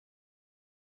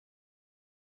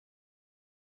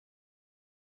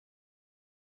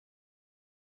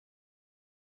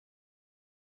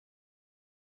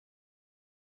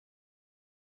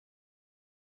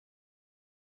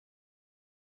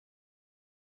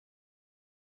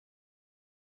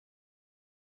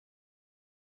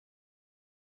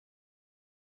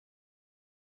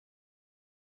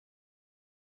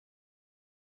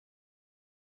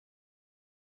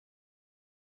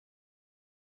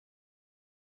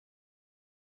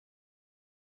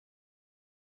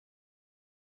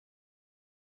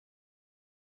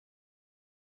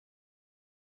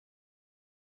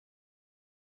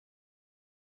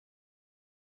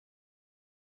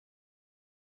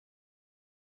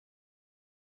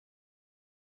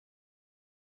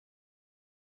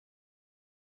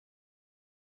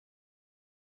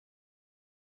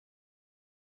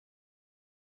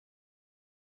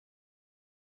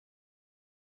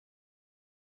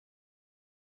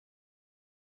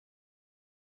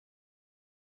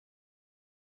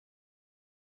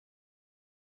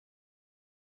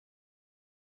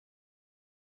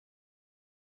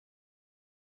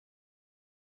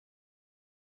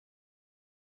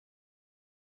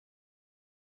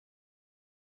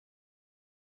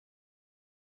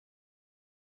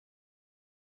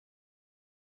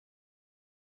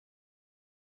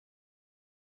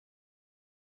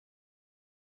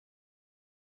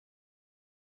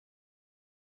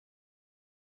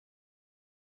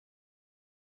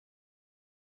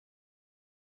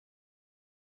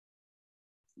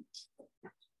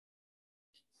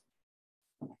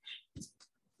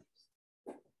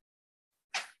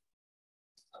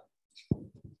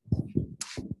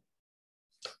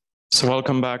So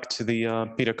welcome back to the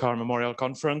Peter Carr Memorial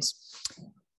Conference.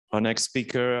 Our next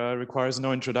speaker requires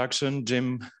no introduction,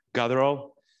 Jim Gatheral.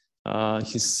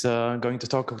 He's going to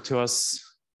talk to us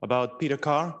about Peter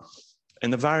Carr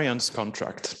and the variance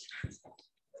contract.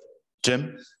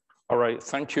 Jim? All right,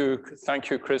 thank you,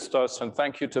 Christos, and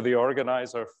thank you to the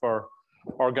organizer for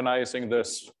organizing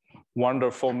this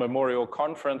wonderful memorial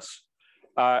conference.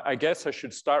 I guess I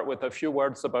should start with a few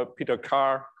words about Peter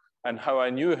Carr and how I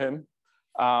knew him.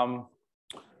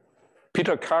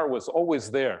 Peter Carr was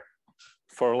always there.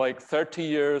 For like 30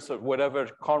 years at whatever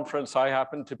conference I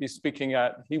happened to be speaking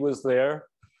at, he was there.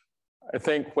 I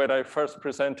think when I first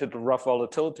presented rough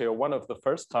volatility, or one of the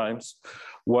first times,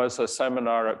 was a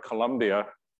seminar at Columbia.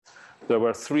 There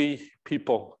were 3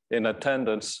 people in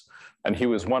attendance, and he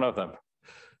was one of them.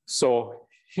 So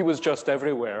he was just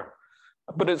everywhere.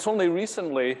 But it's only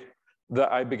recently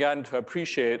that I began to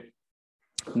appreciate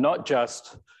not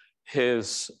just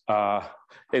his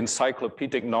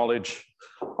encyclopedic knowledge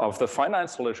of the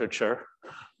finance literature,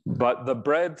 but the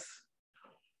breadth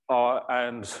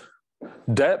and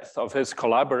depth of his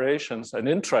collaborations and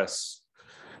interests.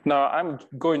 Now, I'm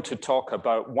going to talk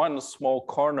about one small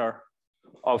corner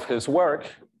of his work,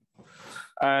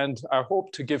 and I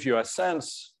hope to give you a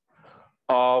sense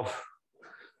of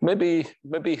maybe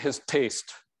his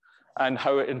taste and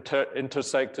how it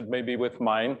intersected maybe with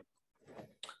mine.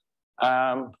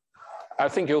 I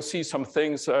think you'll see some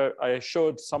things. I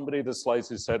showed somebody the slides.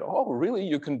 He said, "Oh, really?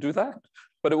 You can do that?"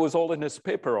 But it was all in his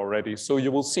paper already, so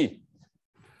you will see.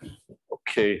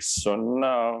 Okay, so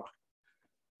now,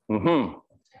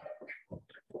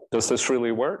 does this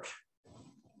really work?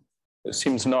 It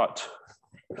seems not.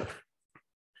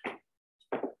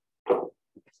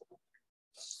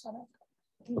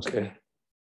 Okay.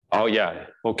 Oh yeah,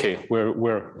 okay,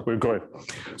 we're good.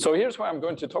 So here's what I'm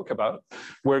going to talk about.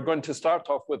 We're going to start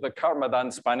off with the Carr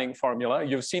spanning formula.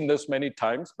 You've seen this many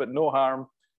times, but no harm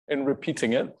in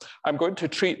repeating it. I'm going to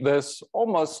treat this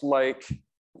almost like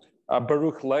a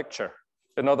Baruch lecture.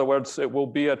 In other words, it will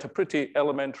be at a pretty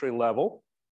elementary level.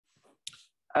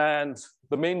 And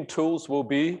the main tools will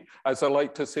be, as I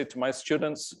like to say to my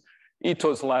students,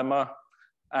 Ito's lemma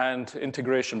and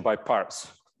integration by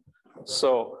parts.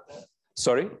 So,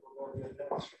 sorry?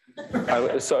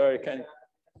 Sorry,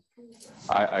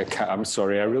 I can't, I'm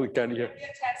sorry, I really can't hear.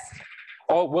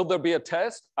 Oh, will there be a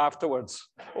test? Afterwards,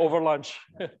 over lunch.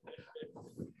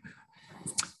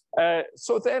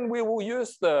 So then we will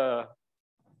use the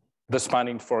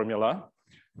spanning formula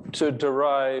to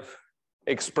derive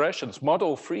expressions,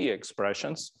 model-free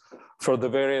expressions for the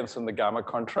variance in the gamma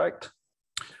contract.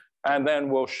 And then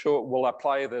we'll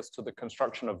apply this to the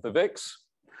construction of the VIX.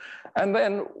 And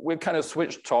then we kind of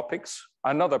switch topics,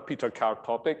 another Peter Carr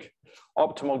topic,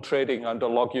 optimal trading under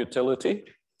log utility.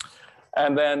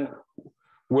 And then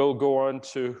we'll go on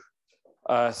to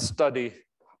study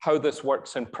how this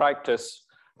works in practice.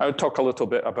 I'll talk a little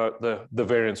bit about the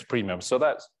variance premium. So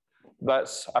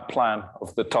that's a plan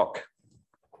of the talk.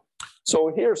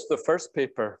 So here's the first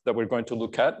paper that we're going to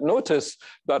look at. Notice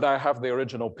that I have the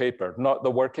original paper, not the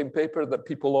working paper that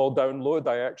people all download.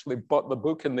 I actually bought the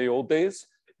book in the old days.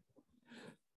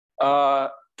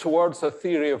 Towards a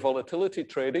theory of volatility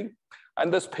trading.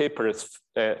 And this paper is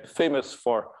famous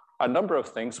for a number of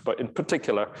things, but in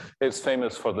particular, it's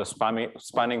famous for the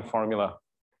spanning formula.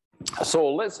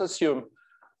 So let's assume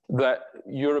that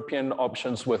European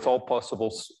options with all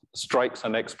possible strikes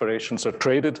and expirations are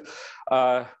traded.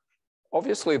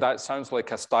 Obviously, that sounds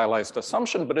like a stylized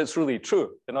assumption, but it's really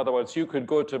true. In other words, you could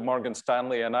go to Morgan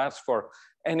Stanley and ask for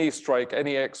any strike,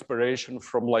 any expiration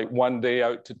from like 1 day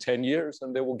out to 10 years,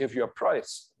 and they will give you a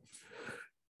price.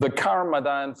 The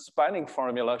Carr-Madan spanning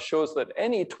formula shows that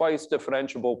any twice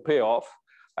differentiable payoff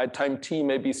at time t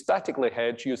may be statically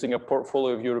hedged using a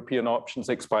portfolio of European options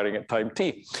expiring at time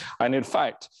t. And in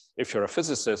fact, if you're a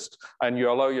physicist and you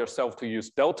allow yourself to use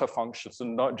delta functions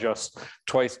and not just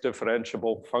twice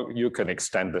differentiable, you can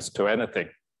extend this to anything.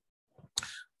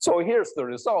 So here's the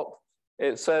result.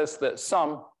 It says that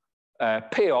some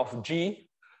payoff G,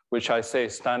 which I say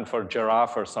stand for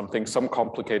giraffe or something, some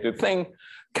complicated thing,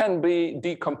 can be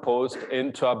decomposed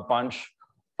into a bunch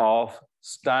of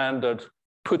standard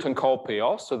put and call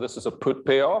payoffs. So this is a put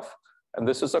payoff, and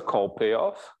this is a call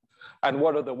payoff. And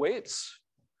what are the weights?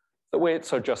 The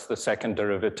weights are just the second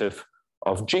derivative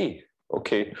of G.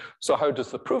 Okay, so how does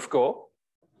the proof go?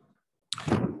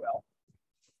 Well,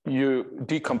 you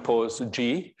decompose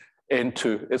G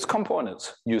into its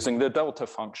components using the delta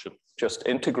function. Just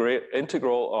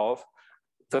integral of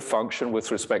the function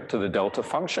with respect to the delta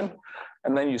function,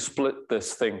 and then you split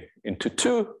this thing into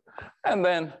two, and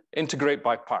then integrate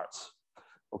by parts,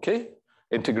 okay?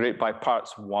 Integrate by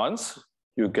parts once,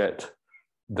 you get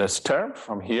this term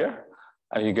from here,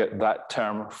 and you get that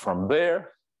term from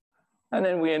there, and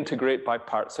then we integrate by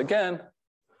parts again,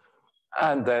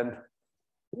 and then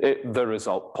the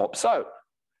result pops out,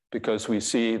 because we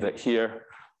see that here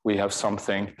we have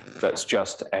something that's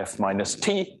just f minus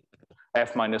t,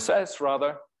 f minus s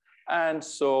rather, and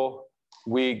so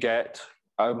we get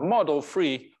a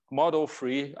model-free,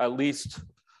 at least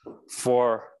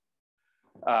for,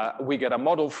 we get a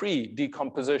model-free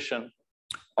decomposition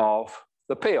of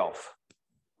the payoff.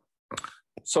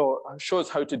 So it shows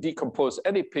how to decompose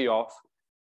any payoff,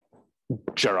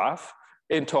 giraffe,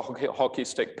 into hockey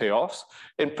stick payoffs.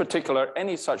 In particular,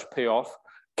 any such payoff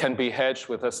can be hedged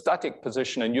with a static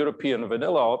position in European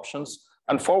vanilla options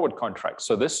and forward contracts.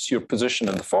 So this is your position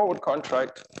in the forward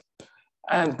contract,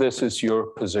 and this is your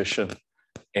position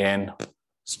in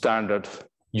standard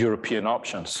European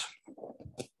options.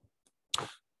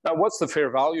 Now, what's the fair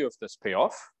value of this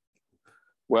payoff?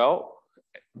 Well,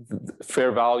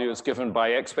 fair value is given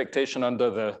by expectation under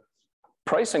the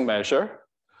pricing measure.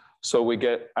 So we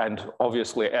get, and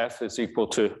obviously F is equal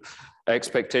to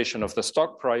expectation of the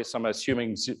stock price. I'm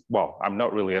assuming, well, I'm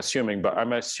not really assuming, but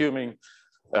I'm assuming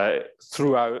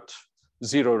throughout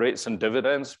zero rates and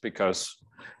dividends, because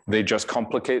they just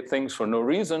complicate things for no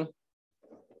reason.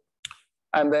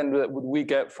 And then we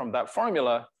get from that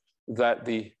formula that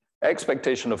the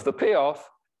expectation of the payoff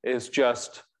is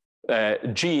just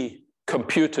G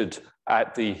computed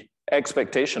at the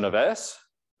expectation of S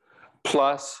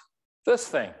plus this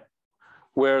thing,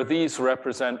 where these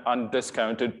represent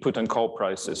undiscounted put and call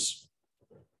prices.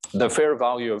 The fair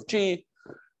value of G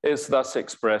is thus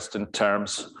expressed in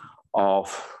terms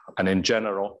of, and in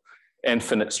general,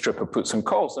 infinite strip of puts and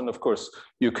calls. And of course,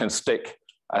 you can stick,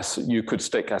 you could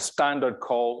stick a standard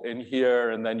call in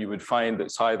here, and then you would find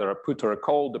it's either a put or a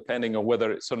call, depending on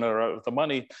whether it's in or out of the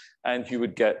money, and you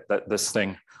would get that this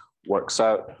thing works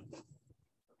out.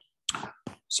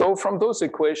 So from those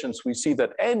equations, we see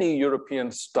that any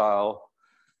European style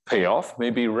payoff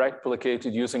may be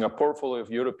replicated using a portfolio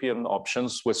of European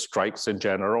options with strikes in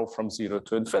general from 0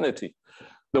 to infinity.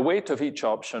 The weight of each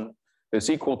option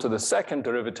is equal to the second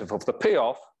derivative of the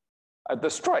payoff at the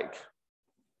strike.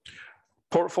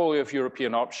 Portfolio of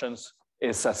European options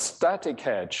is a static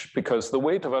hedge because the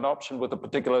weight of an option with a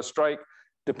particular strike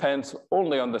depends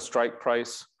only on the strike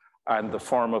price and the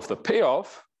form of the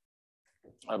payoff.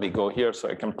 Let me go here so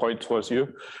I can point towards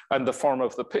you, and the form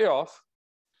of the payoff,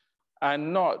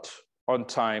 and not on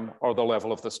time or the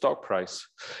level of the stock price.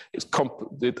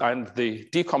 And the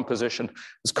decomposition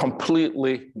is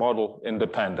completely model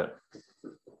independent.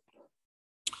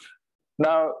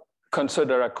 Now,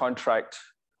 consider a contract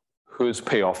whose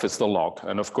payoff is the log.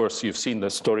 And of course, you've seen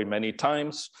this story many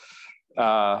times,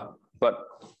 but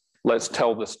let's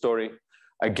tell the story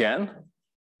again.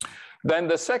 Then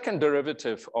the second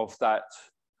derivative of that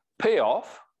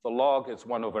payoff, the log is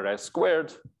 1 over s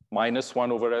squared minus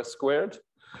 1 over s squared.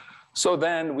 So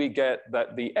then we get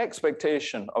that the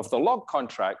expectation of the log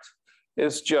contract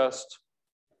is just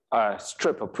a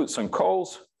strip of puts and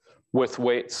calls with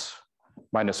weights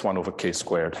minus 1 over k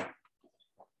squared.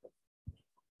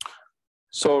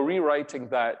 So rewriting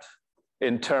that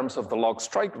in terms of the log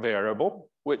strike variable,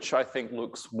 which I think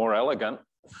looks more elegant,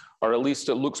 or at least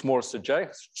it looks more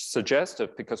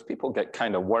suggestive, because people get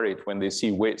kind of worried when they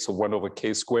see weights of 1 over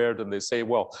k squared and they say,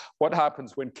 well, what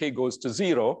happens when k goes to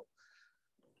 0?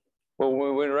 Well,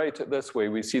 when we write it this way,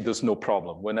 we see there's no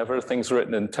problem. When everything's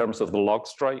written in terms of the log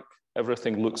strike,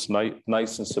 everything looks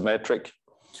nice and symmetric.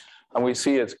 And we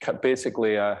see it's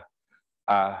basically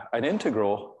an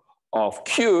integral of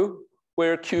Q,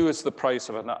 where Q is the price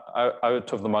of an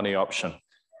out of the money option.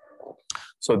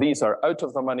 So these are out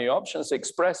of the money options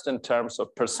expressed in terms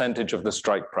of percentage of the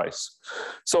strike price.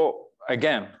 So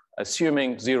again,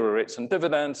 assuming 0 rates and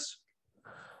dividends,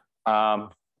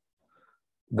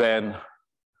 then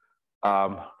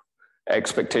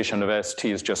expectation of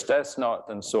ST is just S naught,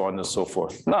 and so on and so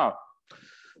forth. Now,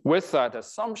 with that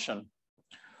assumption,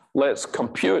 let's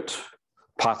compute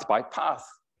path by path.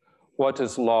 What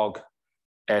is log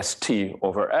ST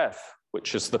over F,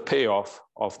 which is the payoff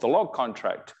of the log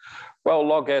contract? Well,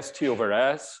 log ST over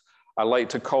S, I like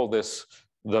to call this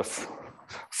the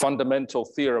fundamental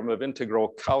theorem of integral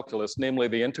calculus, namely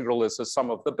the integral is the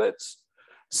sum of the bits.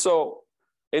 So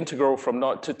integral from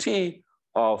naught to t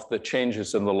of the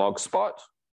changes in the log spot.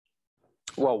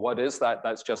 Well, what is that?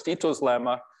 That's just Ito's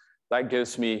lemma. That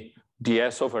gives me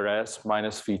ds over s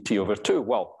minus vt over 2.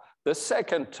 Well, the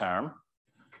second term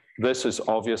This is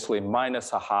obviously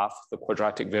 -1/2 the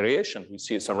quadratic variation. We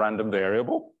see it's a random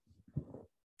variable.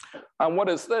 And what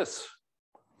is this?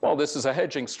 Well, this is a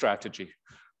hedging strategy.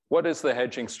 What is the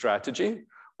hedging strategy?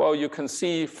 Well, you can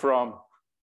see from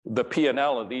the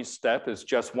P&L of each step is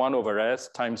just 1/s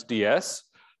times ds.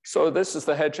 So this is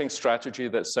the hedging strategy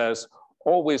that says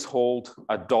always hold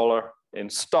 $1 in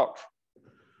stock.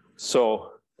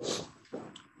 So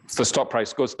if the stock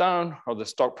price goes down or the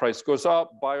stock price goes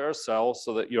up, buy or sell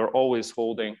so that you're always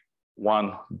holding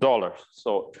 $1.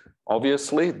 So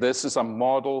obviously, this is a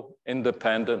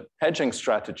model-independent hedging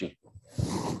strategy.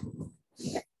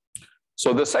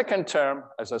 So the second term,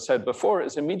 as I said before,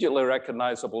 is immediately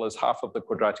recognizable as half of the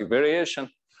quadratic variation.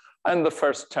 And the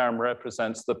first term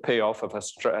represents the payoff of a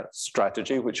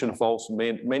strategy, which involves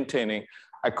maintaining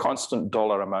a constant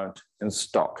dollar amount in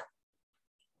stock.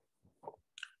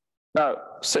 Now,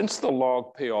 since the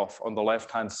log payoff on the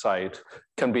left-hand side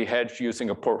can be hedged using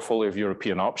a portfolio of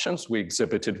European options, we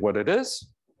exhibited what it is.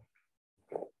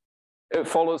 It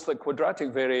follows that quadratic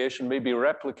variation may be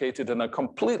replicated in a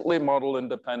completely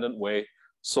model-independent way,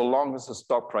 so long as the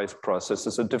stock price process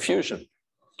is a diffusion.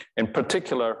 In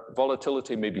particular,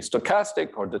 volatility may be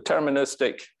stochastic or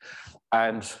deterministic,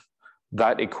 and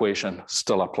that equation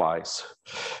still applies.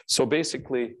 So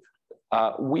basically,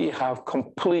 we have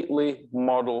completely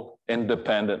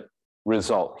model-independent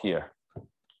result here.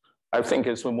 I think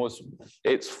it's the most,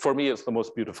 for me, it's the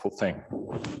most beautiful thing.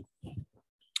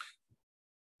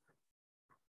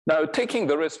 Now, taking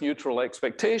the risk-neutral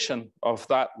expectation of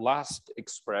that last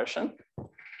expression,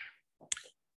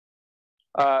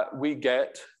 we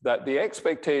get that the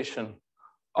expectation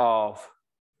of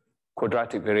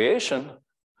quadratic variation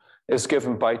is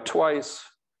given by twice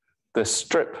the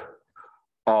strip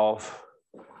of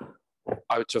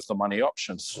out-of-the-money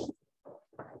options.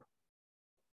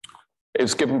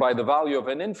 It's given by the value of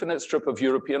an infinite strip of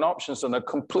European options in a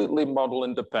completely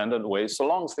model-independent way, so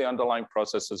long as the underlying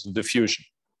process is a diffusion.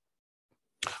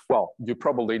 Well, you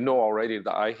probably know already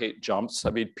that I hate jumps. I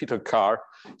mean, Peter Carr,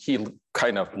 he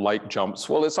kind of liked jumps.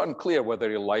 Well, it's unclear whether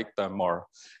he liked them or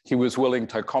he was willing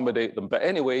to accommodate them. But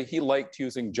anyway, he liked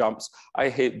using jumps. I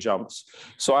hate jumps.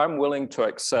 So I'm willing to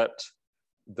accept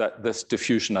that this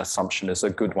diffusion assumption is a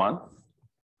good one.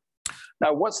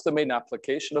 Now, what's the main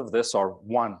application of this, or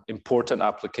one important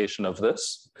application of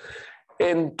this?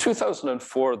 In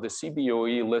 2004, the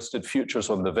CBOE listed futures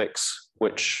on the VIX,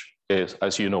 which is,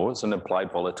 as you know, is an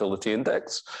implied volatility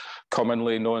index,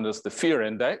 commonly known as the fear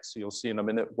index. You'll see in a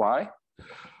minute why.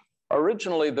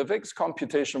 Originally, the VIX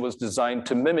computation was designed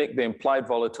to mimic the implied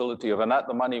volatility of an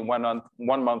at-the-money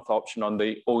one-month option on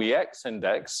the OEX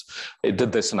index. It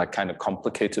did this in a kind of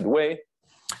complicated way.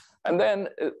 And then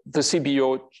the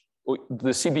CBOE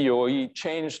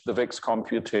changed the VIX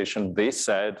computation. They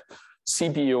said,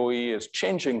 CBOE is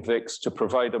changing VIX to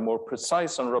provide a more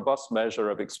precise and robust measure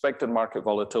of expected market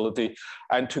volatility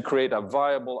and to create a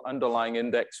viable underlying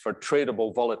index for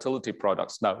tradable volatility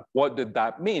products. Now, what did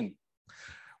that mean?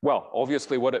 Well,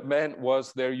 obviously what it meant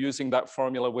was they're using that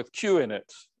formula with Q in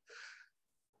it.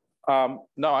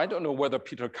 Now, I don't know whether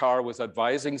Peter Carr was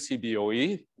advising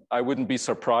CBOE. I wouldn't be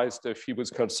surprised if he was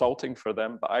consulting for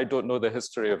them, but I don't know the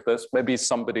history of this. Maybe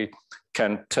somebody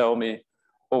can tell me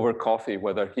over coffee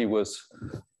whether he was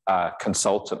a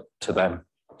consultant to them.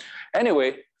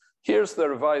 Anyway, here's the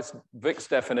revised VIX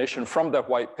definition from the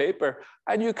white paper,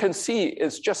 and you can see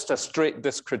it's just a straight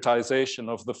discretization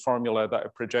of the formula that I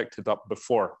projected up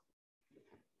before,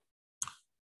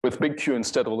 with big Q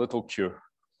instead of little q,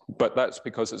 but that's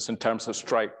because it's in terms of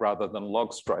strike rather than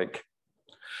log strike.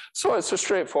 So it's a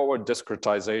straightforward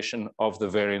discretization of the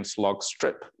variance log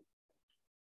strip.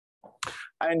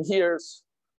 And here's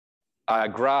a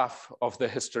graph of the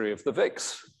history of the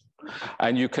VIX.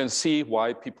 And you can see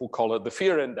why people call it the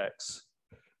fear index.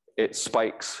 It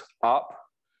spikes up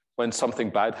when something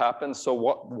bad happens. So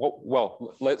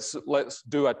well, let's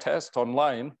do a test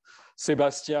online.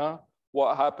 Sébastien,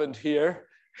 what happened here?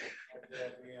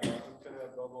 The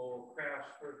internet bubble crashed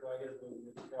first, I guess,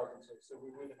 in 2006. So we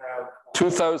would have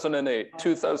 2008.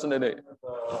 2008.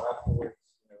 Afterwards,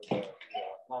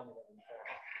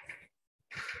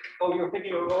 oh, you're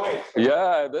thinking of 08?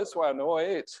 Yeah, this one,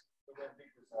 08.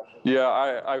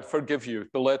 Yeah, I forgive you.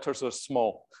 The letters are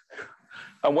small.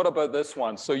 And what about this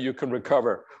one? So you can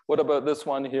recover. What about this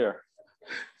one here?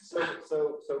 So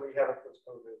we have a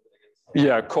post-COVID.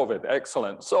 Yeah, COVID,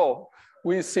 excellent. So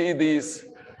we see these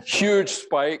huge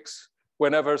spikes.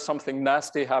 Whenever something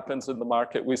nasty happens in the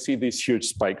market, we see these huge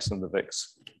spikes in the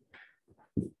VIX.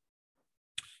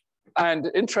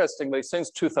 And interestingly, since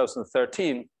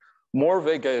 2013, more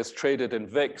Vega is traded in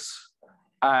VIX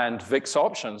and VIX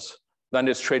options than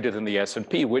is traded in the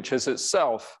S&P, which is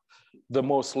itself the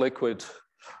most liquid,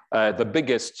 the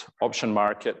biggest option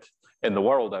market in the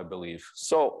world, I believe.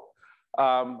 So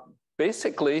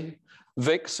basically,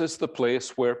 VIX is the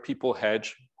place where people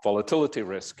hedge volatility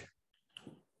risk.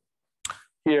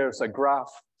 Here's a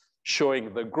graph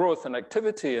showing the growth and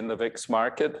activity in the VIX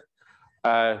market.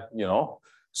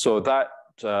 So that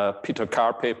Peter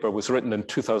Carr paper was written in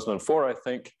 2004, I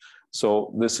think.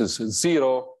 So this is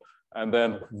 0, and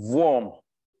then whoom,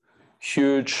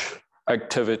 huge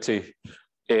activity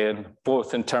in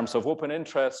both in terms of open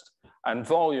interest and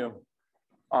volume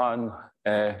on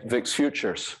VIX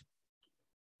futures.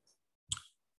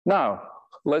 Now,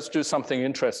 let's do something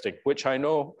interesting, which I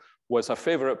know was a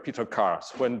favorite of Peter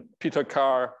Carr's. When Peter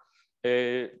Carr,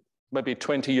 maybe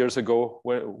 20 years ago,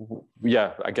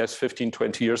 I guess 15,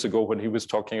 20 years ago when he was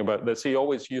talking about this, he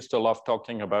always used to love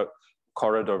talking about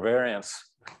corridor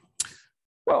variance.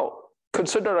 Well,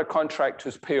 consider a contract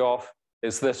whose payoff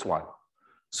is this one.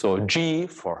 So G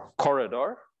for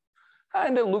corridor,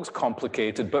 and it looks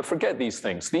complicated, but forget these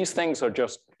things. These things are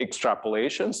just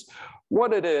extrapolations.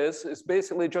 What it is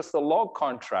basically just the log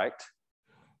contract,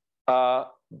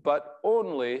 but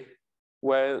only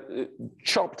where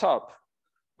chopped up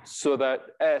so that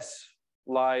S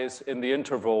lies in the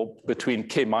interval between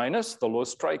K minus, the low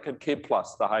strike, and K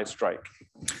plus, the high strike.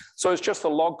 So it's just a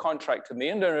log contract in the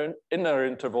inner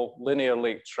interval,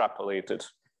 linearly extrapolated.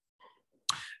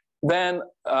 Then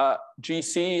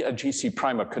GC and GC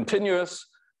prime are continuous,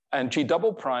 and G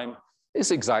double prime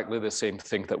is exactly the same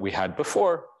thing that we had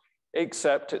before,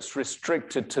 except it's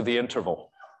restricted to the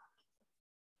interval.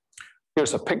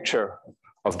 Here's a picture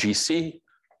of GC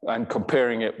and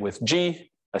comparing it with G,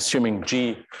 assuming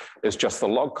G is just the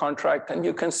log contract, and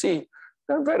you can see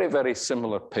they're very, very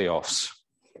similar payoffs.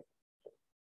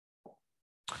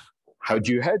 How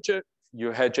do you hedge it?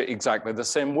 You hedge it exactly the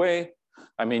same way.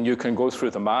 I mean, you can go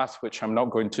through the math, which I'm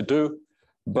not going to do,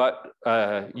 but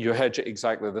you hedge it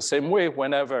exactly the same way.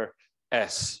 Whenever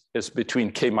S is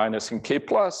between K minus and K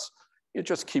plus, you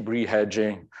just keep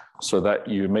rehedging so that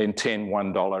you maintain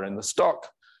 $1 in the stock.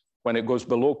 When it goes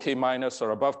below K minus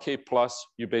or above K plus,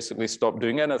 you basically stop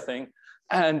doing anything,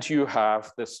 and you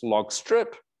have this log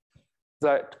strip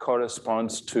that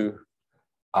corresponds to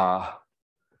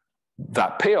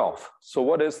that payoff. So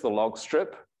what is the log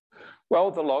strip? Well,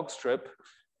 the log strip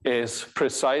is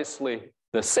precisely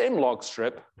the same log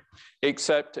strip,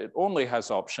 except it only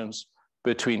has options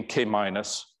between K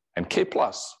minus and K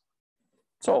plus.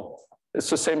 So it's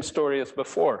the same story as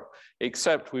before,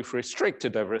 except we've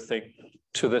restricted everything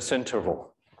to this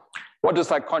interval. What does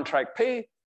that contract pay?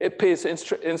 It pays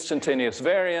instantaneous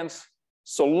variance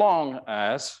so long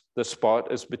as the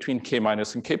spot is between K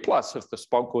minus and K plus. If the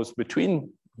spot goes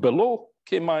below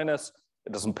K minus,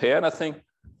 it doesn't pay anything.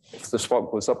 If the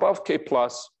spot goes above K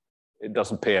plus, it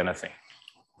doesn't pay anything.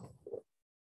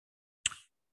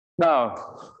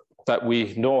 Now that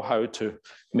we know how to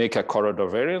make a corridor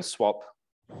variance swap,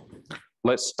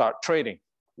 let's start trading.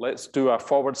 Let's do a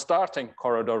forward starting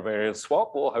corridor variance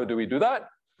swap. Well, how do we do that?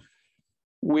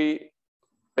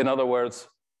 In other words,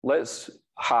 let's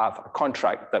have a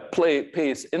contract that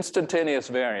pays instantaneous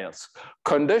variance,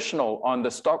 conditional on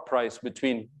the stock price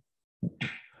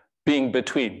being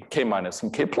between K minus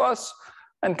and K plus,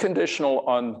 and conditional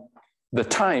on the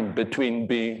time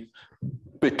being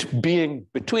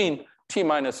between T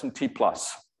minus and T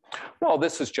plus. Well,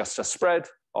 this is just a spread,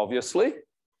 obviously.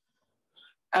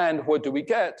 And what do we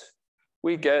get?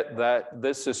 We get that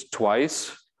this is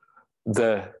twice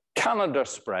the calendar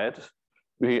spread,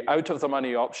 out of the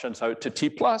money options out to T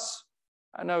plus,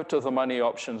 and out of the money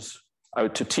options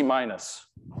out to T minus.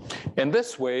 In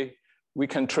this way, we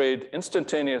can trade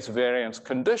instantaneous variance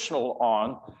conditional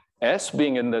on S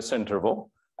being in this interval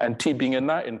and T being in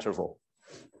that interval.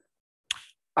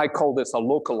 I call this a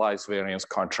localized variance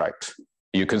contract.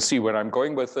 You can see where I'm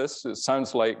going with this. It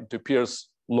sounds like Dupier's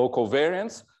local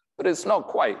variance, but it's not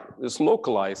quite. It's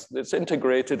localized. It's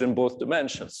integrated in both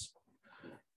dimensions.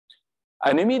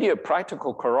 An immediate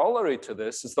practical corollary to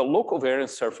this is the local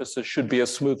variance surfaces should be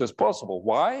as smooth as possible.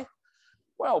 Why?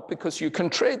 Well, because you can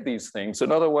trade these things.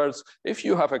 In other words, if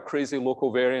you have a crazy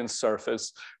local variance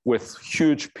surface with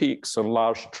huge peaks and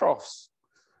large troughs,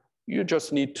 you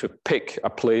just need to pick a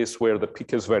place where the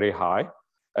peak is very high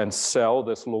and sell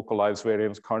this localized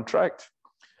variance contract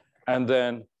and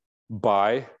then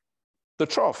buy the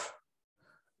trough.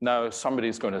 Now,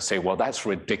 somebody's going to say, well, that's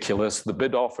ridiculous. The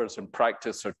bid offers in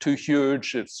practice are too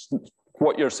huge.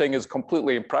 What you're saying is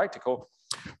completely impractical.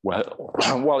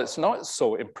 Well, it's not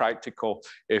so impractical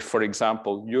if, for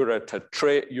example, you're a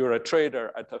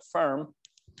trader at a firm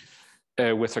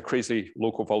with a crazy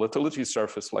local volatility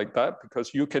surface like that,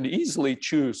 because you can easily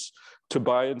choose to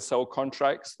buy and sell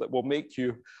contracts that will make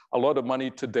you a lot of money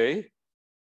today.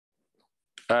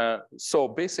 So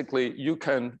basically you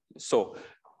can, so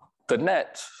the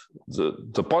net,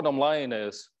 the bottom line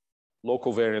is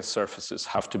local variance surfaces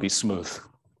have to be smooth.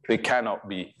 They cannot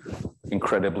be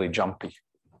incredibly jumpy.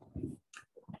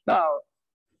 Now,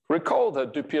 recall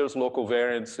that Dupier's local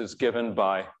variance is given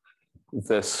by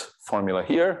this formula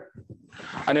here.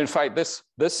 And in fact, this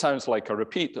sounds like a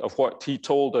repeat of what he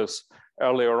told us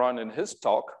earlier on in his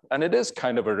talk. And it is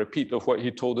kind of a repeat of what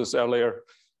he told us earlier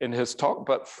in his talk,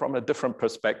 but from a different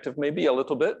perspective, maybe a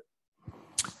little bit.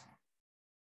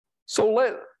 So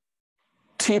let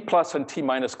t plus and t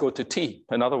minus go to t.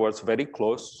 In other words, very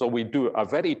close. So we do a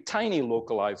very tiny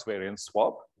localized variance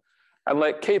swap and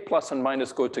let k plus and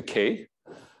minus go to k.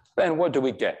 Then what do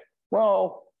we get?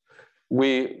 Well,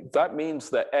 that means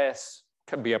that S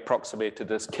can be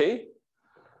approximated as K,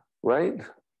 right?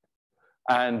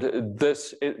 And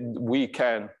we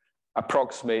can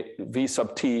approximate V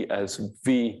sub T as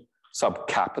V sub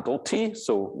capital T.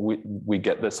 So we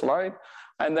get this line.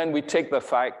 And then we take the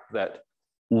fact that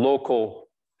local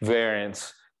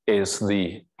variance is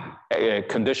the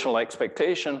conditional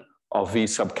expectation of V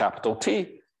sub capital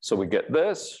T. So we get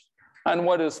this. And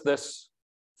what is this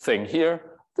thing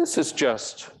here? This is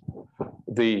just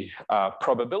the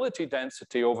probability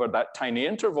density over that tiny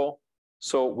interval.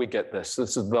 So we get this.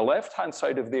 This is the left-hand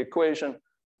side of the equation,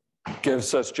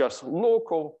 gives us just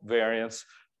local variance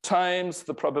times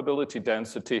the probability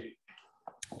density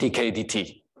dk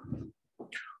dt.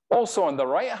 Also on the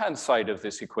right-hand side of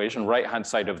this equation, right-hand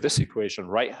side of this equation,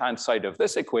 right-hand side of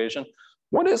this equation,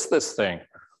 what is this thing?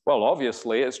 Well,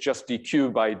 obviously it's just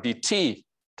dq by dt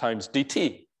times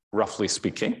dt, roughly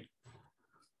speaking.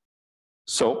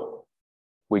 So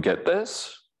we get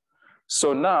this.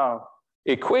 So now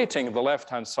equating the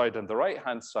left-hand side and the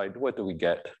right-hand side, what do we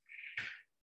get?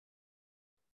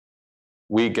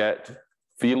 We get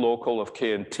V local of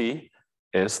K and T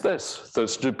is this, the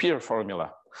Dupier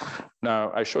formula.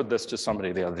 Now, I showed this to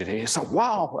somebody the other day. He said,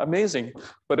 wow, amazing.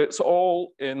 But it's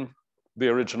all in the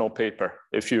original paper.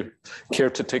 If you care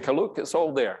to take a look, it's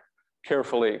all there,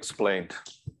 carefully explained.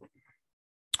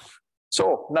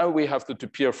 So now we have the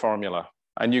Dupier formula.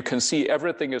 And you can see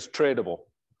everything is tradable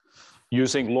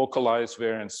using localized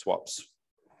variance swaps.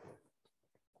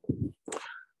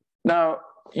 Now,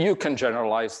 you can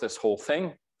generalize this whole thing.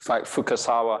 In fact,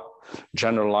 Fukasawa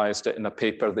generalized it in a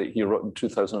paper that he wrote in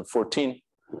 2014.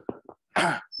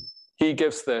 He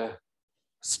gives the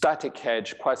static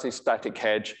hedge, quasi-static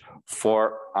hedge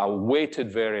for a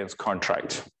weighted variance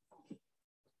contract.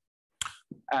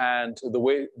 And the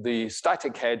way the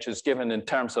static hedge is given in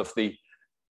terms of the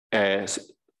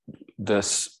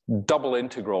this double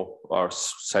integral, or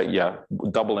say, yeah,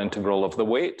 double integral of the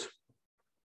weight.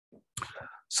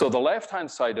 So the left-hand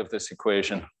side of this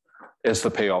equation is the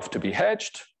payoff to be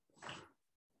hedged.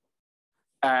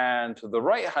 And the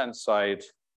right-hand side,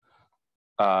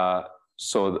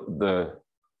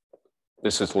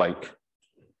 this is like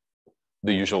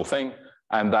the usual thing,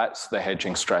 and that's the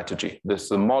hedging strategy. This is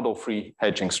the model-free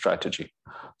hedging strategy.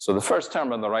 So the first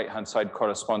term on the right-hand side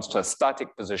corresponds to a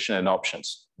static position in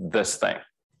options, this thing.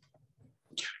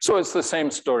 So it's the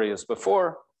same story as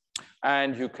before,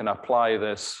 and you can apply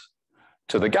this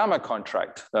to the gamma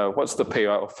contract. What's the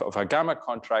payoff of a gamma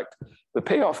contract? The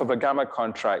payoff of a gamma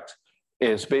contract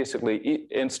is basically,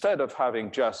 instead of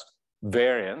having just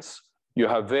variance, you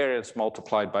have variance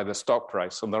multiplied by the stock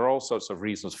price. And there are all sorts of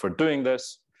reasons for doing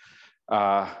this.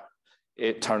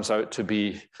 It turns out to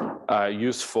be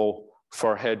useful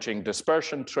for hedging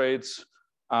dispersion trades.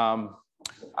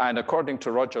 And according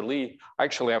to Roger Lee,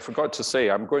 actually, I forgot to say,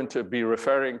 I'm going to be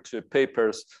referring to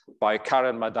papers by Carr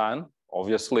and Madan.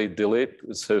 Obviously, Delete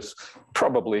is his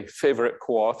probably favorite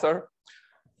co-author.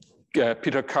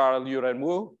 Peter Carr, Liu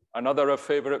Renwu, another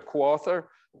favorite co-author.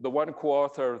 The one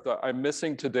co-author that I'm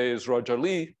missing today is Roger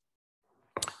Lee.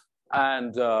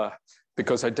 And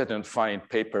because I didn't find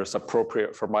papers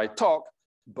appropriate for my talk,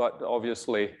 but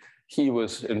obviously he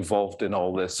was involved in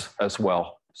all this as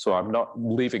well. So I'm not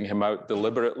leaving him out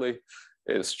deliberately.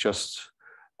 It's just,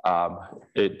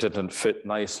 it didn't fit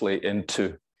nicely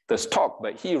into this talk,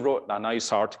 but he wrote a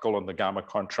nice article on the gamma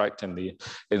contract in the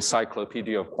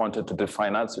Encyclopedia of Quantitative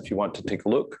Finance, if you want to take a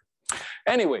look.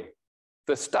 Anyway,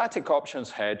 the static options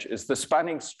hedge is the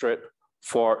spanning strip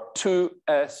for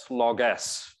 2s log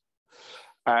s.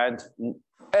 And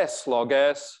S log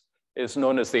S is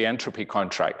known as the entropy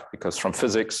contract, because from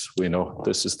physics, we know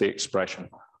this is the expression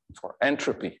for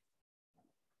entropy.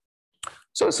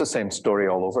 So it's the same story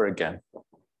all over again.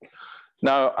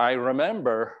 Now, I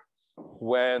remember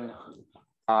when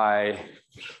I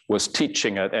was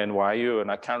teaching at NYU,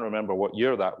 and I can't remember what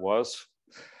year that was.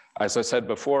 As I said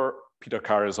before, Peter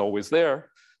Carr is always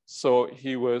there. So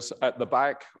he was at the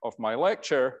back of my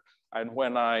lecture, and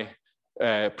when I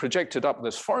projected up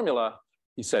this formula,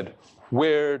 he said,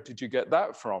 "Where did you get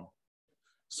that from?"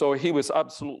 So he was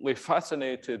absolutely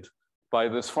fascinated by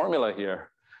this formula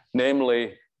here,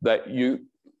 namely that you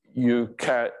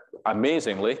can,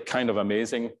 amazingly, kind of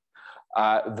amazing,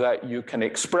 that you can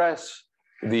express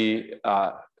the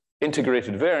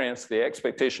integrated variance, the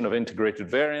expectation of integrated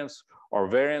variance, or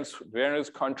variance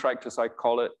contract, as I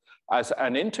call it, as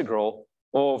an integral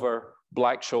over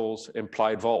Black-Scholes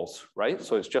implied vols, right?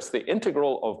 So it's just the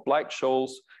integral of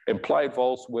Black-Scholes implied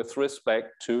vols with respect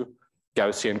to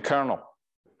Gaussian kernel.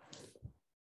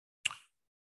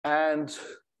 And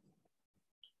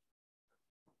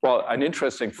well, an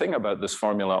interesting thing about this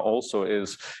formula also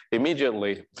is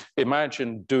immediately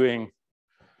imagine doing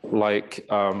like,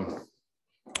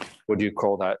 what do you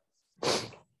call that?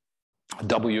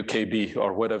 WKB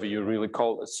or whatever you really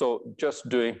call it. So just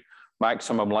doing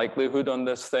maximum likelihood on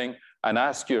this thing and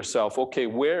ask yourself, okay,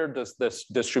 where does this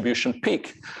distribution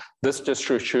peak? This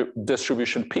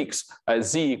distribution peaks at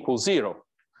z equals 0.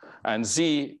 And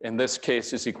z in this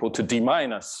case is equal to d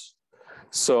minus.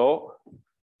 So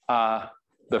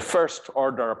the first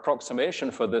order approximation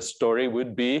for this story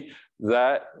would be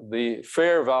that the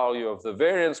fair value of the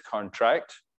variance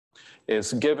contract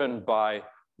is given by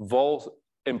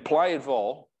implied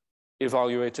vol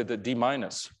evaluated at d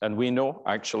minus. And we know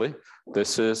actually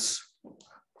this is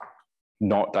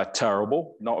not that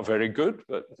terrible, not very good,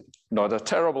 but not a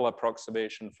terrible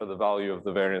approximation for the value of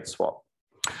the variance swap.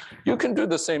 You can do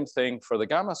the same thing for the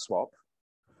gamma swap,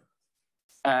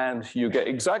 and you get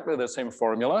exactly the same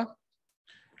formula,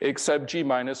 except G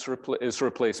minus is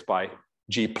replaced by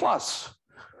G plus.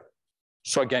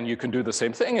 So again, you can do the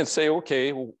same thing and say,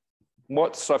 okay,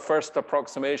 what's the first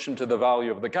approximation to the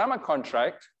value of the gamma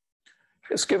contract?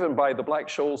 It's given by the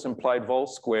Black-Scholes implied vol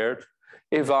squared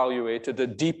evaluated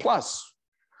at D plus,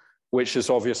 which is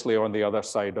obviously on the other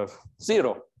side of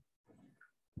 0.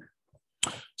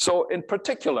 So in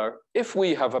particular, if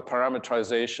we have a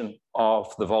parameterization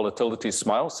of the volatility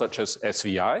smile, such as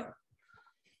SVI,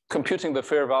 computing the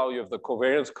fair value of the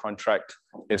covariance contract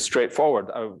is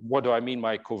straightforward. What do I mean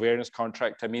by covariance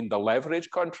contract? I mean the leverage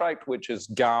contract, which is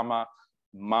gamma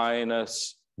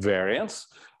minus variance.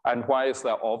 And why is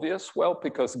that obvious? Well,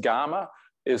 because gamma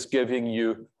is giving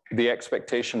you the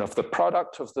expectation of the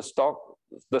product of the stock,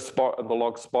 the spot and the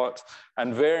log spot,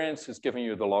 and variance is giving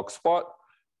you the log spot.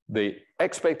 The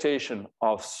expectation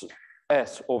of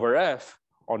S over F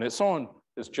on its own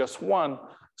is just 1.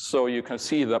 So you can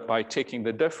see that by taking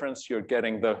the difference, you're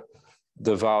getting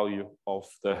the value of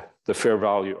the fair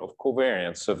value of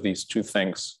covariance of these two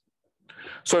things.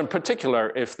 So in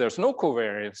particular, if there's no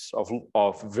covariance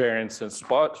of variance and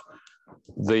spot,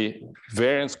 the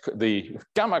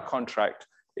gamma contract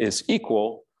is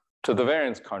equal to the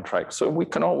variance contract. So we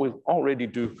can already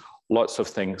do lots of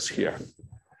things here.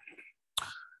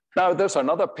 Now, there's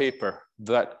another paper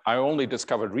that I only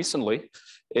discovered recently.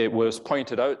 It was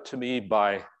pointed out to me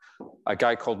by a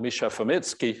guy called Misha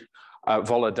Fomitsky at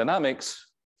Volodynamics,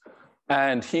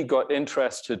 and he got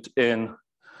interested in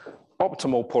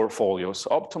optimal portfolios,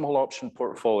 optimal option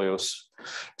portfolios.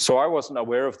 So I wasn't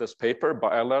aware of this paper,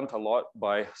 but I learned a lot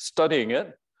by studying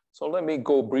it. So let me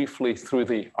go briefly through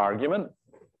the argument.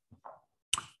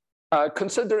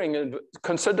 Consider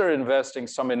investing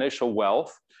some initial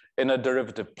wealth in a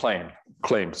derivative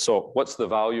claim. So what's the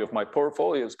value of my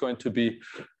portfolio? It's going to be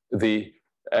the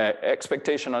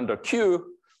expectation under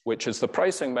Q, which is the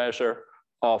pricing measure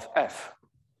of F.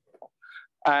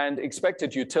 And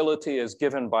expected utility is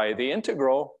given by the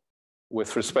integral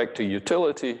with respect to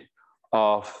utility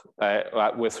of,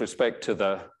 with respect to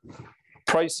the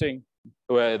pricing,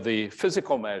 the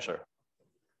physical measure.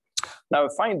 Now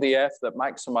find the F that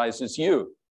maximizes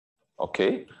U,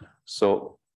 okay?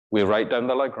 So we write down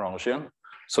the Lagrangian.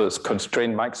 So it's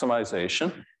constrained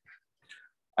maximization.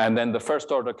 And then the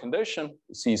first order condition,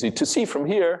 it's easy to see from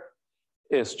here,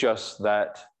 is just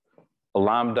that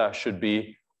lambda should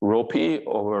be rho p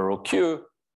over rho q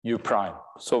u prime.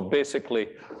 So basically,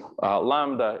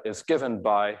 lambda is given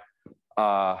by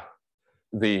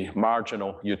the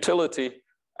marginal utility.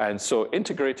 And so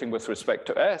integrating with respect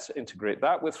to S, integrate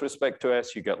that with respect to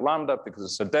S, you get lambda because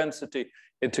it's a density,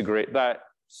 integrate that.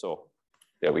 So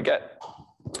there we get.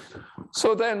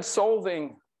 So then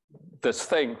solving this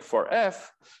thing for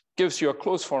F gives you a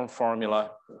closed form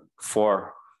formula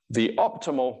for the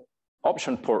optimal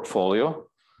option portfolio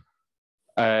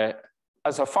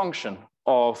as a function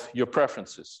of your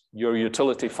preferences, your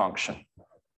utility function.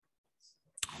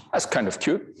 That's kind of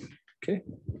cute. Okay.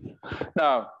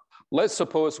 Now, let's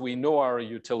suppose we know our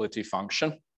utility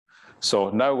function. So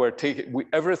now we're taking,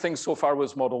 everything so far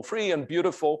was model-free and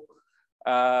beautiful,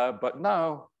 but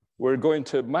now we're going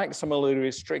to maximally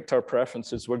restrict our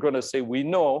preferences. We're going to say we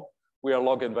know we are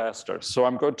log investors. So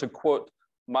I'm going to quote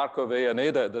Marco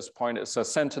Avellaneda at this point. It's a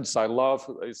sentence I love.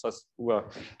 It's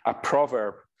a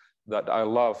proverb that I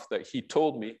love that he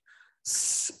told me.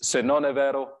 Se non è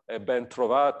vero, è ben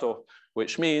trovato,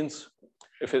 which means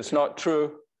if it's not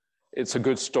true, it's a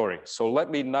good story. So let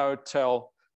me now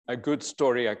tell a good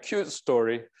story, a cute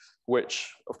story,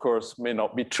 which of course may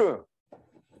not be true.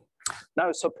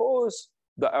 Now suppose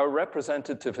that our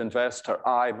representative investor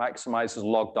I maximizes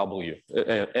log W.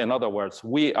 In other words,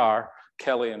 we are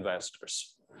Kelly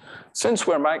investors. Since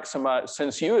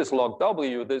U is log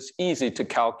W, that's easy to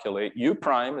calculate. U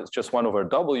prime is just 1 over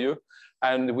W,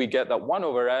 and we get that 1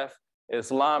 over F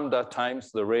is lambda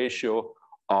times the ratio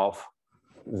of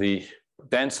the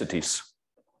densities.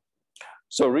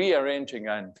 So rearranging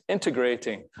and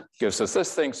integrating gives us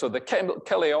this thing. So the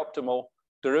Kelly optimal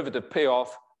derivative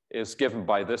payoff is given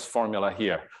by this formula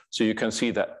here. So you can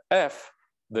see that F,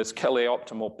 this Kelly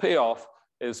optimal payoff,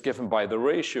 is given by the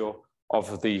ratio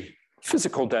of the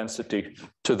physical density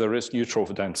to the risk neutral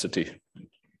density.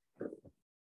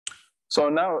 So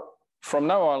now, from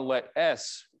now on, let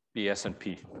S be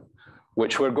S&P,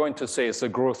 which we're going to say is the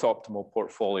growth optimal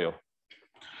portfolio.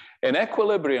 In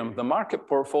equilibrium, the market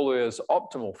portfolio is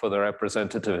optimal for the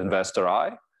representative investor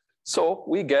I. So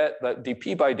we get that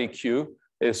dP by dQ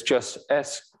is just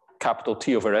S capital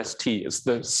T over ST. It's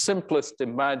the simplest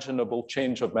imaginable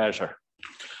change of measure.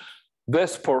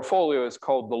 This portfolio is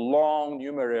called the long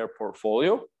numeraire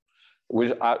portfolio,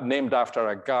 named after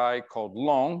a guy called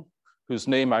Long, whose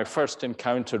name I first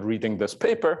encountered reading this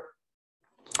paper,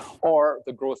 or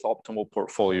the growth optimal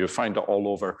portfolio. You find it all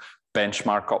over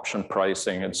benchmark option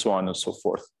pricing and so on and so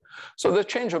forth. So the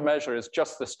change of measure is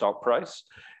just the stock price.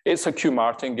 It's a Q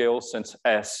martingale since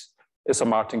S is a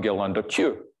martingale under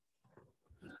Q.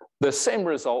 The same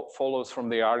result follows from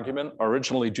the argument,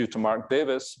 originally due to Mark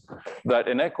Davis, that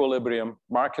in equilibrium,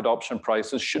 market option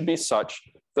prices should be such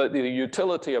that the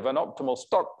utility of an optimal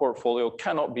stock portfolio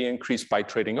cannot be increased by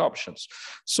trading options.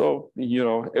 So, you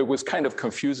know, it was kind of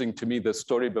confusing to me, this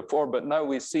story before, but now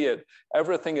we see it.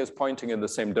 Everything is pointing in the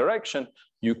same direction.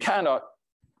 You cannot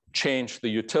change the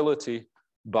utility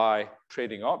by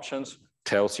trading options,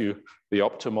 tells you the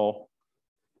optimal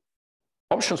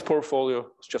options portfolio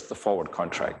is just the forward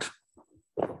contract.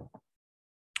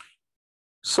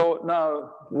 So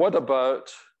now, what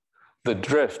about the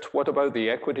drift? What about the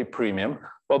equity premium?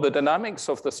 Well, the dynamics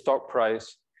of the stock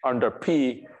price under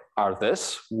P are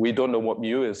this. We don't know what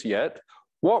mu is yet.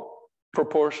 What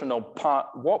proportion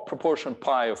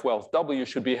pi of wealth W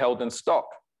should be held in stock?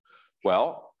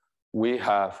 Well, we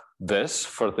have this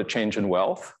for the change in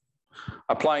wealth.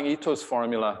 Applying Ito's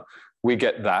formula, we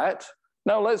get that.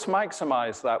 Now let's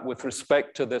maximize that with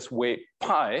respect to this weight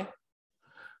pi.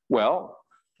 Well,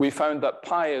 we found that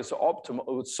pi is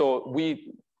optimal. So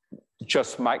we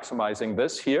just maximizing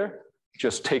this here,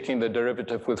 just taking the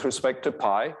derivative with respect to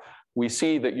pi, we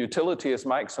see that utility is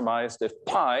maximized if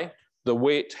pi, the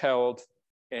weight held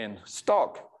in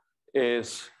stock,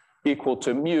 is equal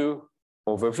to mu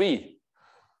over V.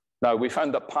 Now we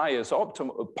found that pi is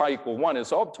optimal, pi equal 1 is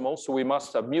optimal, so we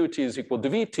must have mu t is equal to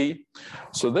Vt.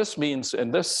 So this means in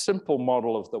this simple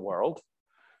model of the world,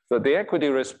 that the equity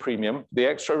risk premium, the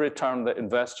extra return that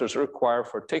investors require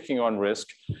for taking on risk,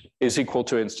 is equal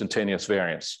to instantaneous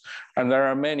variance. And there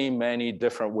are many, many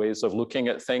different ways of looking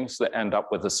at things that end up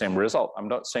with the same result. I'm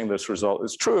not saying this result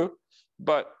is true,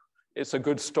 but it's a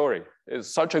good story.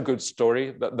 It's such a good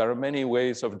story that there are many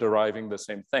ways of deriving the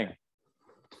same thing.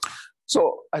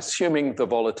 So assuming the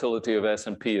volatility of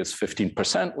S&P is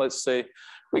 15%, let's say,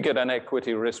 we get an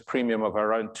equity risk premium of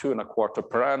around 2.25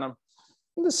 per annum.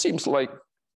 And this seems like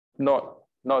not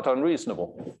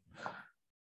unreasonable.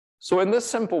 So in this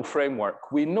simple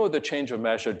framework, we know the change of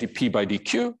measure dP by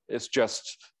dQ is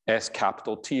just S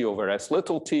capital T over S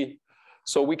little t.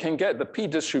 So we can get the P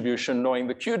distribution knowing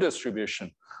the Q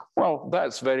distribution. Well,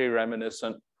 that's very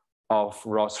reminiscent of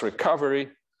Ross recovery,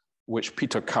 which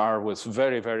Peter Carr was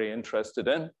very, very interested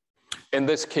in. In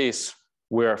this case,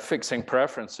 we're fixing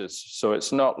preferences. So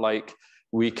it's not like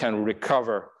we can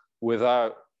recover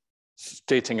without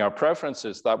stating our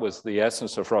preferences. That was the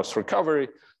essence of Ross recovery.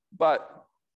 But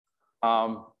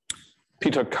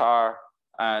Peter Carr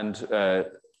and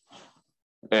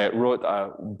wrote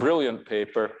a brilliant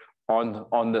paper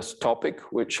on this topic,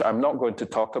 which I'm not going to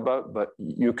talk about, but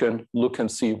you can look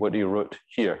and see what he wrote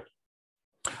here.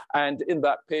 And in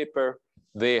that paper,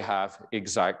 they have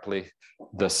exactly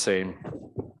the same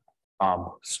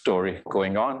story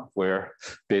going on, where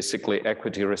basically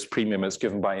equity risk premium is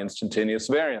given by instantaneous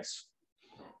variance.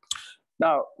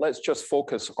 Now, let's just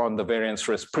focus on the variance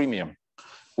risk premium,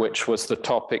 which was the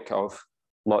topic of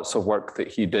lots of work that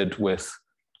he did with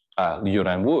Liu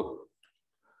and Wu.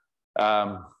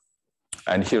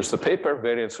 And here's the paper,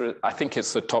 variance risk. I think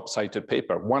it's the top-cited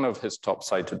paper, one of his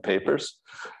top-cited papers.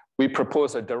 We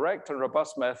propose a direct and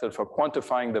robust method for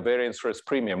quantifying the variance risk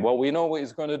premium. Well, we know what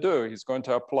he's going to do. He's going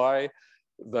to apply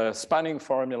the spanning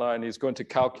formula, and he's going to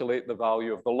calculate the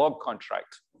value of the log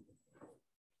contract.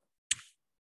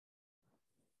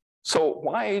 So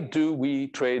why do we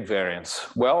trade variance?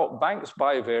 Well, banks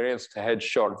buy variance to hedge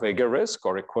short vega risk,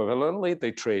 or equivalently,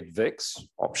 they trade VIX,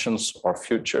 options or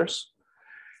futures.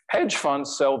 Hedge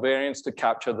funds sell variance to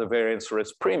capture the variance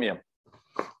risk premium.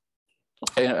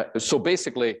 So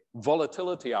basically,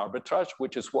 volatility arbitrage,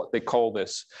 which is what they call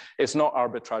this, is not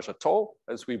arbitrage at all,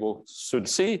 as we will soon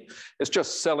see. It's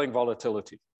just selling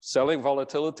volatility. Selling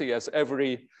volatility, as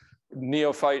every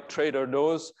neophyte trader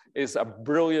knows, is a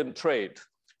brilliant trade.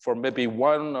 For maybe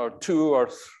 1 or 2 or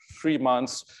 3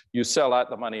 months, you sell at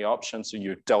the money options and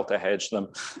you delta hedge them.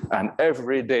 And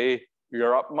every day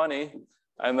you're up money.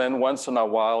 And then once in a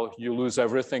while you lose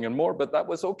everything and more, but that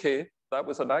was okay. That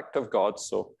was an act of God,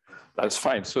 so that's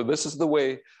fine. So this is the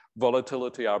way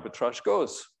volatility arbitrage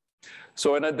goes.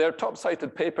 So in their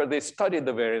top-cited paper, they studied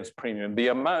the variance premium, the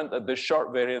amount that this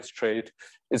short variance trade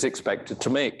is expected to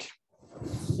make.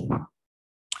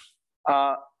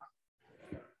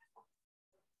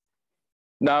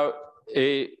 Now,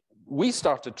 we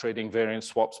started trading variance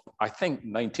swaps, I think,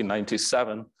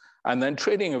 1997, and then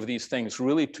trading of these things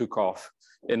really took off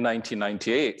in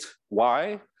 1998.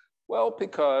 Why? Well,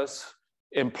 because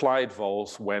implied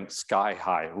vols went sky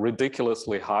high,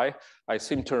 ridiculously high. I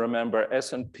seem to remember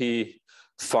S&P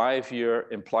 5-year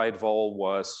implied vol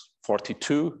was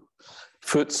 42,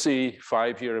 FTSE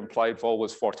 5-year implied vol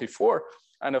was 44,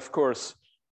 and of course,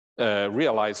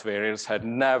 realized variance had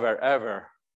never, ever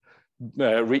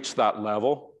reached that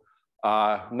level,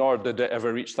 nor did it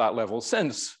ever reach that level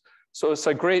since. So it's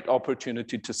a great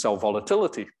opportunity to sell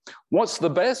volatility. What's the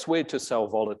best way to sell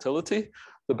volatility?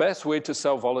 The best way to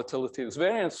sell volatility is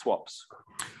variance swaps.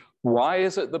 Why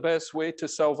is it the best way to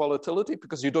sell volatility?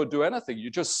 Because you don't do anything. You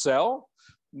just sell,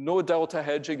 no delta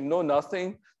hedging, no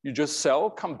nothing. You just sell,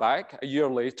 come back a year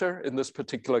later, in this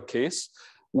particular case,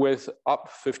 with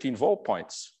up 15 vol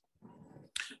points.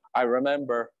 I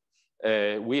remember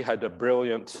we had a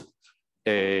brilliant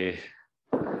variance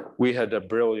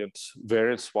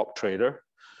swap trader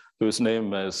whose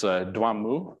name is Duan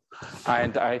Mu.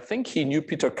 And I think he knew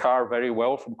Peter Carr very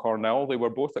well from Cornell. They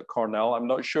were both at Cornell. I'm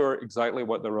not sure exactly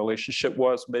what the relationship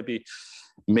was. Maybe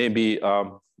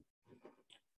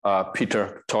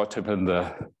Peter taught him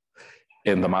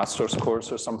in the master's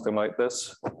course or something like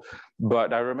this.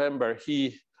 But I remember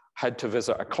he had to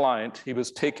visit a client. He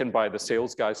was taken by the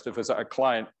sales guys to visit a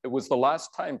client. It was the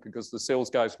last time because the sales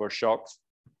guys were shocked.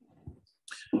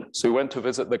 So he went to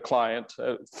visit the client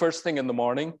first thing in the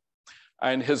morning.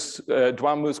 And his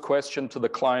Duan Mu's question to the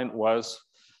client was,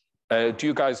 do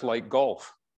you guys like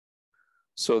golf?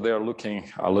 So they're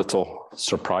looking a little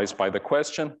surprised by the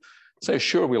question. Say,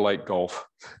 sure, we like golf.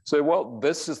 Say, well,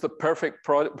 this is the perfect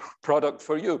product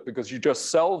for you because you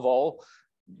just sell vol,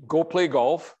 go play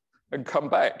golf, and come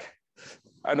back.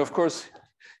 And of course,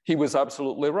 he was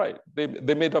absolutely right.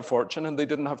 They made a fortune and they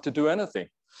didn't have to do anything.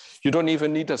 You don't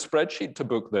even need a spreadsheet to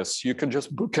book this. You can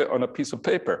just book it on a piece of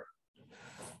paper.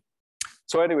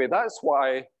 So anyway, that's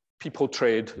why people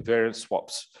trade variance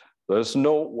swaps. There's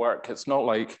no work. It's not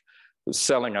like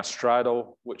selling a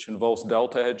straddle, which involves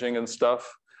delta hedging and stuff.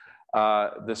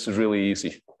 This is really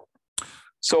easy.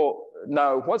 So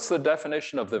now, what's the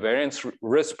definition of the variance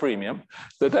risk premium?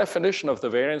 The definition of the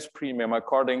variance premium,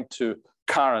 according to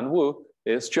Carr and Wu,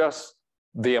 is just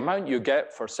the amount you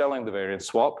get for selling the variance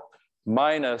swap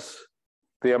minus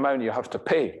the amount you have to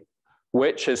pay,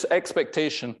 which is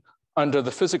expectation under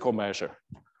the physical measure.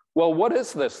 Well, what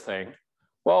is this thing?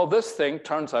 Well, this thing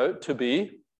turns out to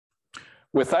be,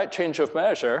 with that change of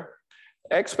measure,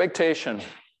 expectation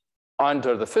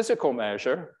under the physical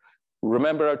measure.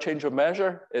 Remember our change of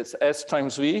measure? It's S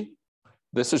times V.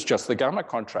 This is just the gamma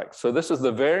contract. So this is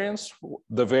the variance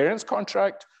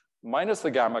contract minus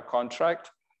the gamma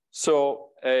contract. So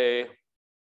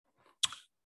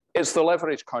it's the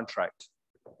leverage contract.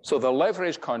 So the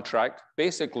leverage contract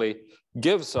basically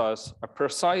gives us a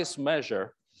precise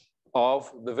measure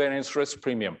of the variance risk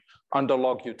premium under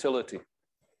log utility.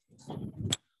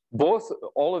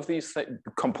 all of these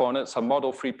components have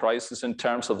model-free prices in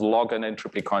terms of log and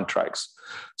entropy contracts.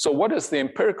 So what is the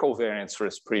empirical variance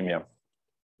risk premium?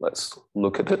 Let's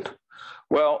look at it.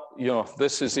 Well,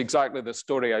 this is exactly the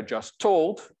story I just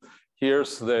told.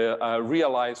 Here's the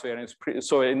realized variance.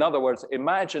 So in other words,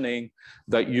 imagining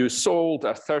that you sold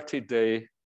a 30-day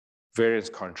variance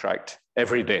contract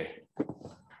every day.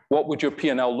 What would your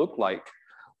P&L look like?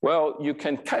 Well, you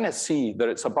can kind of see that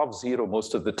it's above zero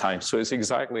most of the time. So it's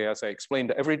exactly as I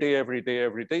explained, every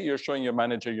day, you're showing your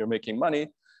manager you're making money,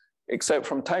 except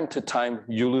from time to time,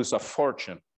 you lose a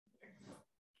fortune.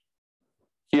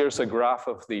 Here's a graph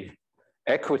of the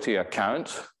equity account.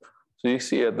 So you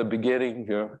see at the beginning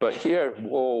here, but here,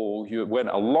 whoa, you went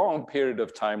a long period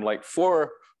of time, like four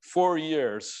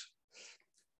years,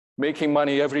 making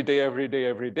money every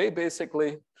day,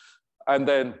 basically. And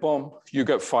then boom, you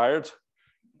get fired.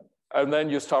 And then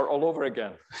you start all over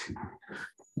again.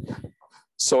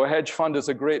 So a hedge fund is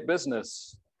a great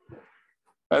business.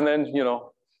 And then,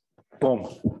 boom,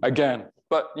 again.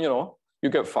 But, you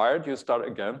get fired, you start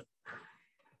again.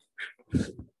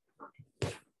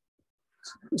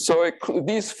 So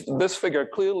this figure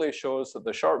clearly shows that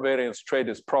the short variance trade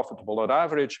is profitable on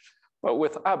average, but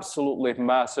with absolutely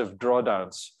massive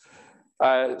drawdowns.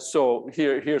 So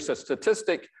here's a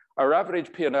statistic. Our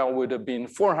average P&L would have been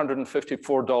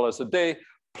 $454 a day,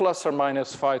 plus or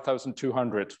minus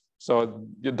 5,200. So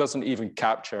it doesn't even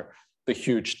capture the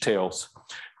huge tails.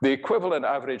 The equivalent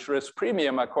average risk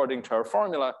premium, according to our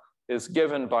formula, is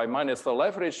given by minus the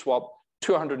leverage swap,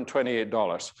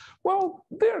 $228. Well,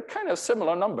 they're kind of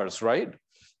similar numbers, right?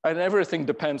 And everything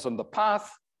depends on the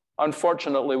path.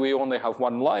 Unfortunately, we only have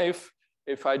one life.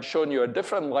 If I'd shown you a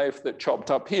different life that chopped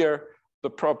up here, the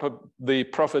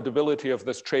profitability of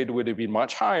this trade would have been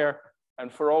much higher.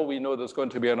 And for all we know, there's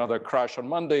going to be another crash on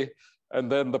Monday,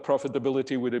 and then the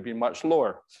profitability would have been much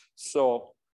lower.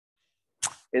 So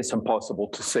it's impossible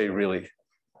to say, really.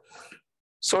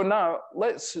 So now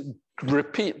let's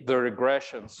repeat the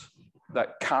regressions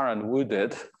that Carr and Wu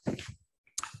did.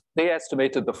 They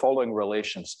estimated the following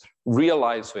relations.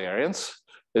 Realized variance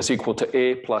is equal to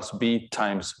A plus B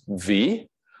times V,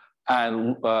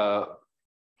 and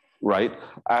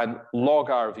and log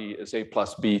RV is A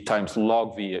plus B times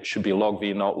log V. It should be log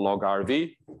V, not log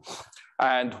RV.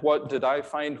 And what did I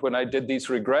find when I did these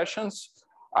regressions?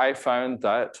 I found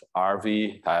that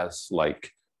RV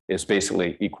is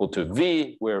basically equal to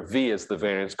V, where V is the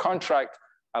variance contract,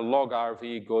 and log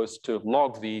RV goes to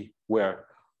log V, where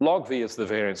log V is the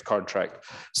variance contract.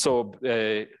 So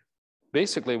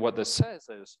basically what this says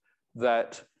is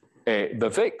that the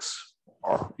VIX,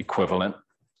 or equivalent,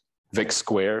 VIX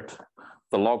squared,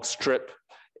 the log strip,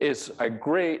 is a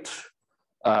great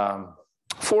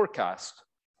forecast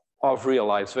of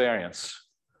realized variance.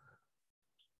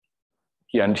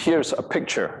 Yeah, and here's a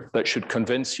picture that should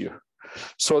convince you.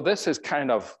 So this is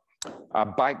kind of a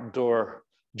backdoor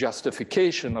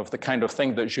justification of the kind of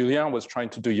thing that Julien was trying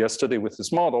to do yesterday with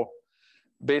his model.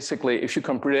 Basically, if you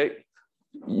can predict,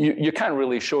 you can't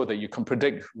really show that you can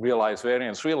predict realized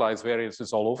variance. Realized variance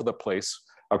is all over the place.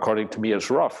 According to me, it's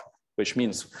rough, which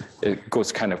means it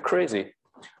goes kind of crazy.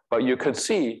 But you can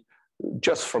see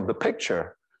just from the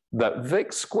picture that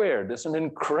VIX squared is an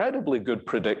incredibly good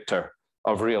predictor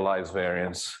of realized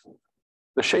variance.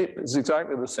 The shape is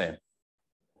exactly the same.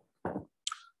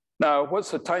 Now, what's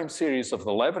the time series of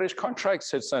the leverage contract?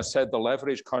 Since I said the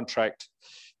leverage contract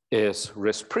is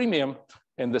risk premium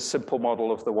in the simple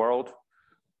model of the world.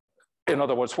 In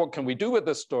other words, what can we do with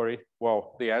this story?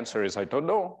 Well, the answer is I don't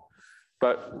know.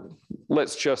 But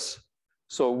let's just,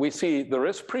 so we see the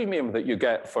risk premium that you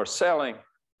get for selling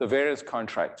the variance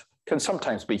contract can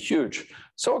sometimes be huge.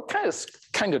 So it's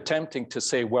kind of tempting to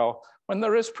say, well, when the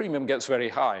risk premium gets very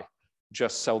high,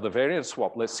 just sell the variance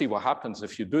swap. Let's see what happens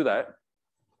if you do that.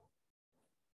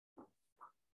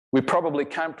 We probably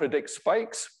can't predict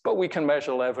spikes, but we can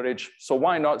measure leverage. So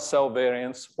why not sell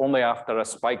variance only after a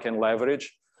spike in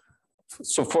leverage?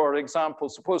 So for example,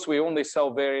 suppose we only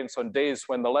sell variance on days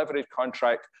when the leverage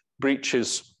contract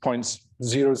breaches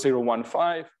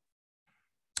 0.0015.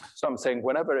 So I'm saying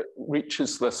whenever it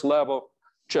reaches this level,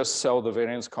 just sell the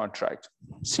variance contract.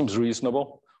 Seems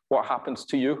reasonable. What happens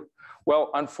to you?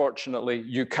 Well, unfortunately,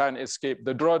 you can't escape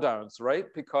the drawdowns, right?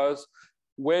 Because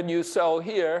when you sell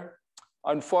here,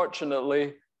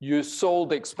 unfortunately, you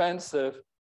sold expensive,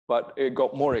 but it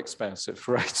got more expensive,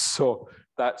 right? So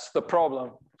that's the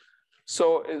problem.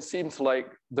 So it seems like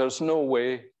there's no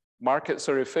way, markets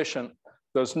are efficient.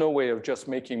 There's no way of just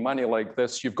making money like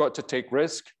this. You've got to take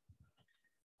risk.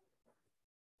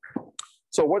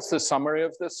 So what's the summary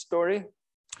of this story?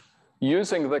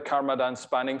 Using the Carr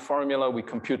spanning formula, we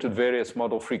computed various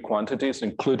model-free quantities,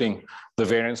 including the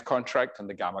variance contract and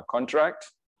the gamma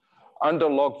contract. Under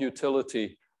log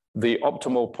utility, the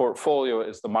optimal portfolio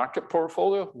is the market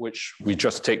portfolio, which we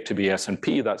just take to be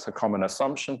S&P. That's a common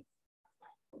assumption.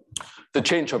 The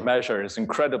change of measure is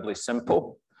incredibly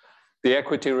simple. The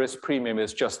equity risk premium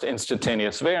is just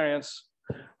instantaneous variance.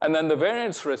 And then the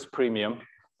variance risk premium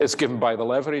is given by the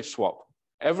leverage swap.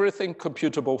 Everything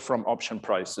computable from option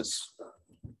prices.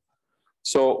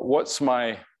 So what's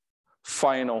my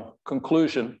final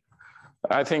conclusion?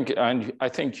 I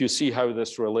think you see how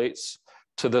this relates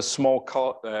to the small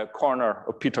corner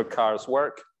of Peter Carr's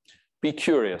work. Be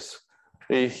curious.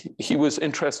 He was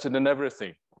interested in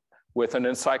everything with an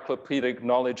encyclopedic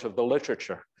knowledge of the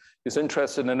literature. He's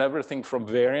interested in everything from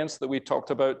variance that we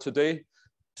talked about today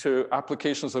to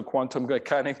applications of quantum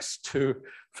mechanics to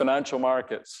financial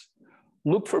markets.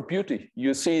 Look for beauty.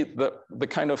 You see that the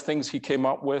kind of things he came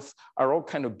up with are all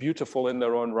kind of beautiful in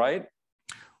their own right.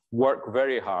 Work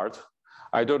very hard.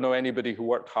 I don't know anybody who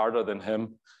worked harder than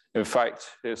him. In fact,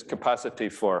 his capacity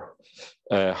for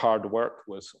hard work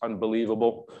was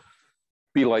unbelievable.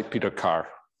 Be like Peter Carr.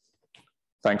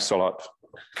 Thanks a lot.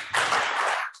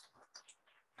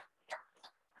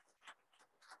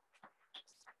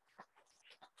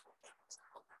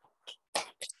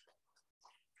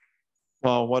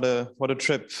 Wow, what a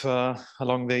trip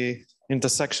along the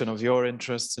intersection of your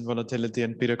interests in volatility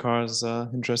and Peter Carr's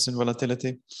interest in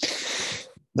volatility.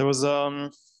 There was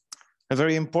a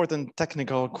very important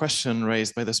technical question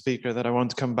raised by the speaker that I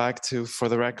want to come back to for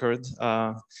the record.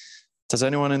 Does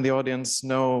anyone in the audience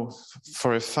know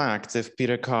for a fact if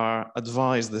Peter Carr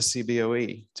advised the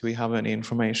CBOE? Do we have any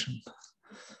information?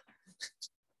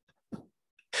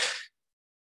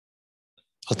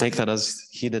 I'll take that as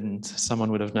he didn't.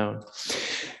 Someone would have known.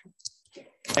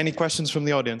 Any questions from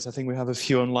the audience? I think we have a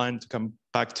few online to come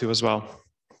back to as well.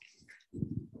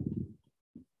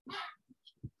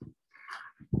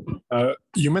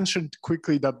 You mentioned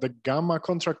quickly that the gamma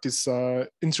contract is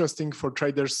interesting for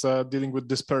traders dealing with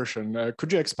dispersion.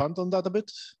 Could you expand on that a bit?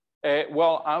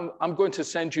 Well, I'm going to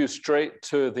send you straight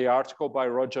to the article by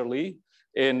Roger Lee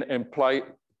in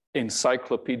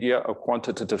Encyclopedia of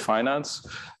Quantitative Finance.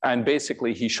 And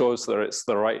basically he shows that it's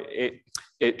the right, it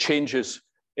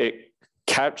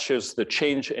captures the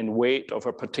change in weight of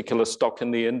a particular stock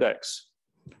in the index.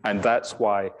 And that's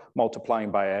why multiplying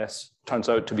by S turns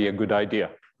out to be a good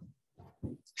idea.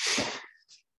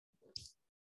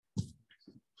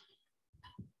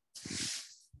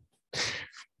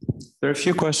 There are a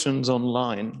few questions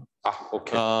online.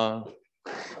 Okay.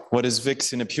 What is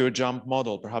VIX in a pure jump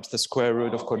model? Perhaps the square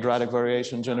root of quadratic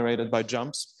variation generated by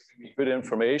jumps? Good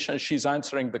information. She's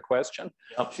answering the question.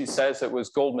 Yep. She says it was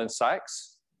Goldman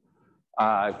Sachs.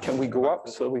 Can we go up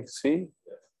so we see?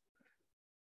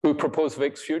 Who proposed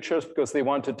VIX futures because they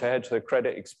wanted to hedge their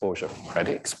credit exposure.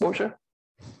 Credit exposure?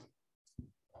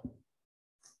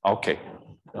 Okay.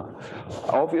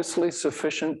 Obviously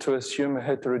sufficient to assume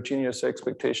heterogeneous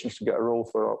expectations to get a roll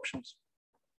for options.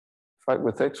 In fact,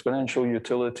 with exponential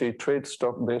utility, trade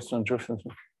stock based on difference.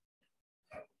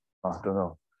 I don't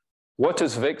know. What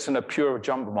is VIX in a pure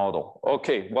jump model?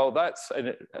 Okay, well, that's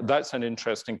an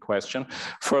interesting question.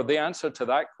 For the answer to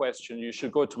that question, you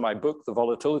should go to my book, The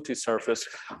Volatility Surface.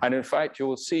 And in fact, you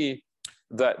will see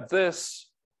that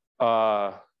this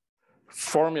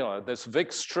formula, this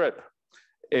VIX strip,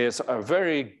 is a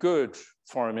very good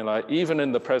formula, even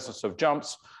in the presence of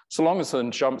jumps, so long as the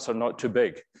jumps are not too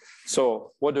big.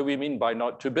 So what do we mean by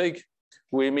not too big?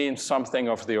 We mean something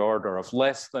of the order of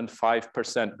less than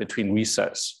 5% between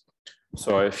resets.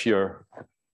 So if you're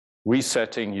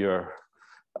resetting your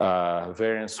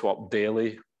variance swap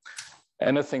daily,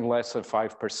 anything less than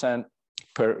 5%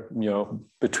 per,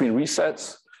 between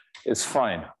resets is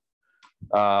fine.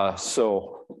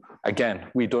 So again,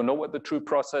 we don't know what the true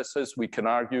process is. We can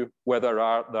argue whether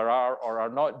there are or are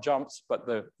not jumps, but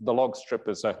the log strip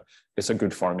is a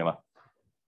good formula.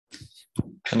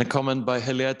 And a comment by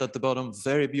Heliette at the bottom.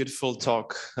 Very beautiful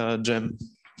talk, Jim.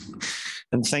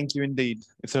 And thank you indeed.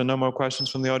 If there are no more questions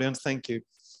from the audience, thank you.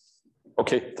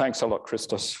 Okay, thanks a lot,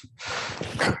 Christos.